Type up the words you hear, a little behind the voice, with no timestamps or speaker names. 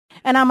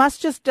And I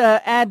must just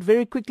add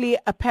very quickly,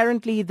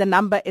 apparently the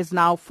number is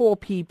now 4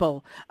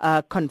 people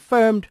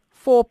confirmed.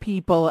 4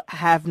 people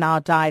have now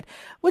died,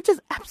 which is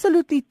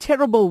absolutely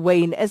terrible,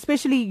 Wayne,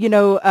 especially,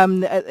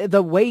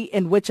 the way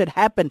in which it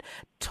happened.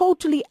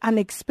 Totally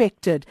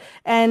unexpected.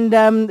 And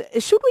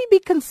should we be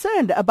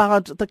concerned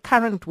about the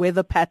current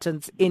weather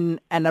patterns in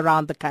and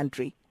around the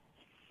country?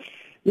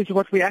 Yes,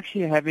 what we're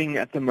actually having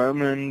at the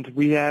moment,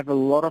 we have a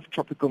lot of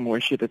tropical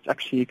moisture that's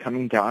actually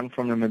coming down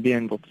from Namibia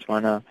and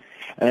Botswana,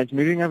 and it's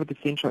moving over the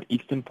central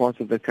eastern parts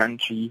of the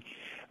country.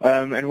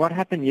 And what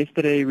happened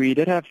yesterday, we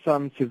did have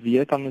some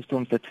severe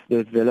thunderstorms that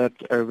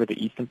developed over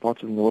the eastern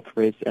parts of the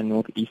northwest and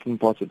northeastern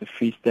parts of the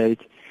Free State.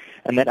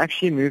 And that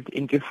actually moved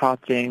into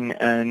Gauteng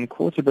and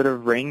caused a bit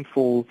of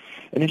rainfall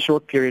in a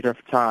short period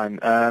of time.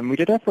 We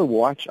did have a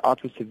watch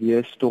out for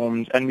severe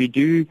storms, and we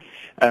do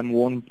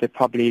warn the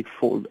public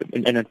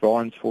in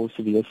advance for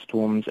severe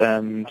storms.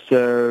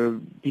 So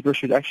people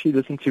should actually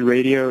listen to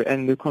radio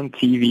and look on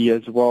TV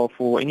as well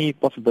for any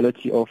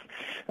possibility of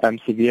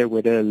severe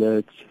weather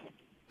alerts.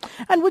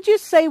 And would you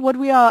say what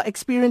we are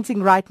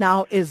experiencing right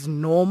now is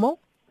normal?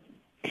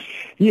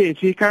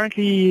 Yes, we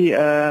currently,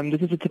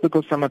 this is a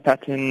typical summer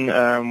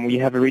pattern. We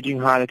have a raging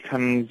high that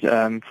comes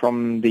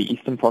from the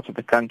eastern parts of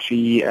the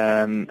country,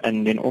 and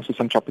then also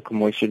some tropical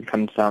moisture that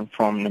comes down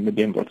from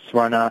Namibia and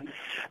Botswana.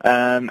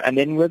 And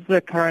then with the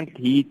current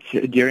heat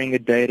during the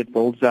day that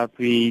builds up,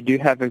 we do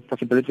have a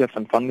possibility of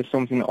some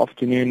thunderstorms in the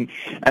afternoon.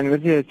 And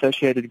with the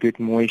associated good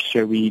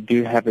moisture, we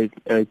do have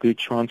a good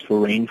chance for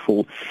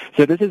rainfall.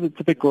 So this is a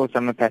typical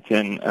summer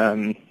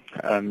pattern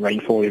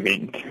rainfall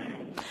event.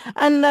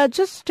 And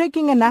just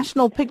taking a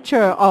national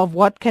picture of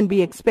what can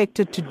be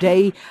expected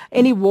today,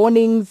 any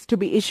warnings to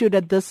be issued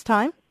at this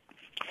time?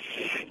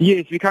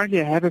 Yes, we currently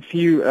have a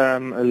few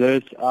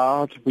alerts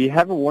out. We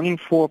have a warning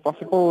for a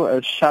possible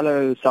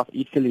shallow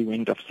southeasterly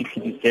wind of 60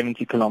 to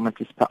 70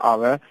 kilometers per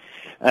hour.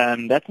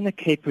 That's in the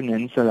Cape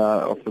Peninsula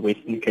of the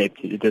Western Cape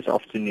this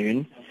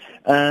afternoon.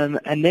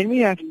 And then we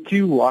have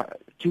two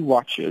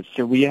watches.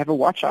 So we have a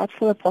watch out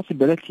for the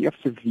possibility of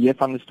severe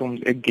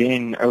thunderstorms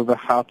again over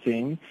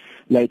Gauteng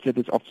later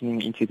this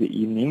afternoon into the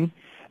evening,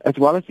 as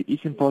well as the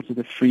eastern parts of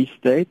the Free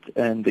State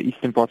and the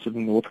eastern parts of the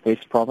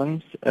Northwest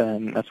Province,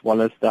 as well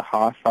as the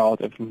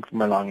Highveld of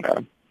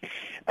Mpumalanga.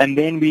 And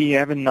then we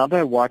have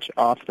another watch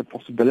out for the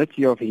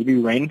possibility of heavy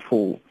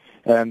rainfall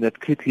that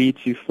could lead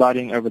to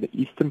flooding over the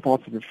eastern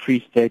parts of the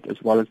Free State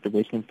as well as the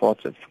western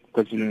parts of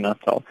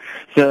KwaZulu-Natal.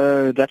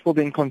 So that will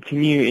then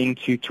continue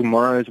into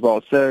tomorrow as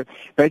well. So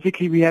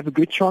basically we have a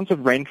good chance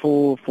of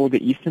rainfall for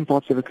the eastern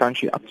parts of the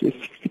country, up to a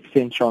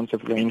 60% chance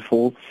of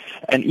rainfall,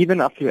 and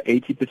even up to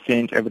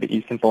 80% over the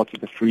eastern parts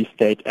of the Free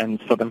State and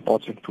southern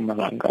parts of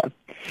Mpumalanga.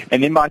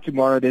 And then by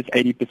tomorrow, this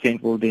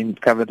 80% will then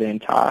cover the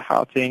entire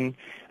Gauteng,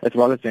 as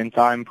well as the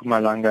entire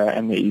Mpumalanga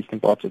and the eastern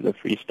parts of the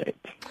Free State.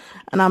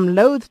 And I'm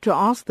loath to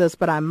ask this,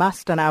 but I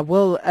must and I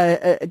will.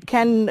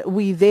 Can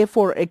we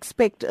therefore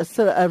expect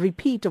a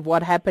repeat of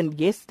what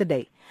happened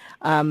yesterday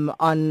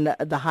on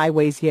the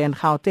highways here in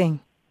Gauteng?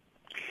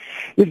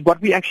 Yes, what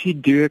we actually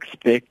do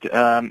expect,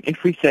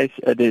 if we say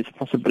there's a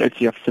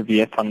possibility of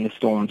severe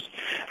thunderstorms,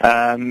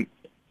 the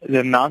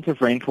amount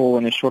of rainfall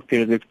in a short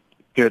period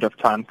of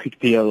time could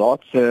be a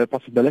lot. So a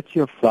possibility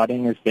of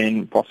flooding is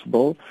then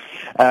possible.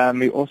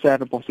 We also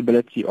have a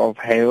possibility of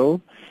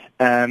hail,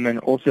 and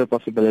also a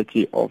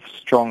possibility of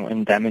strong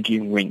and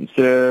damaging winds.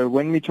 So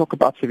when we talk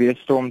about severe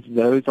storms,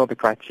 those are the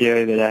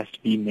criteria that has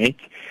to be met,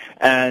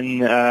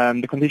 and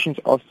the conditions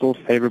are still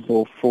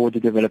favorable for the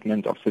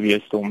development of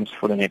severe storms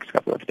for the next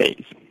couple of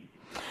days.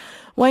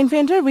 Wayne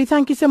Venter, we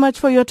thank you so much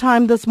for your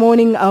time this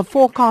morning. Our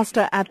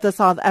forecaster at the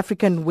South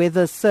African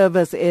Weather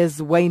Service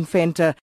is Wayne Venter.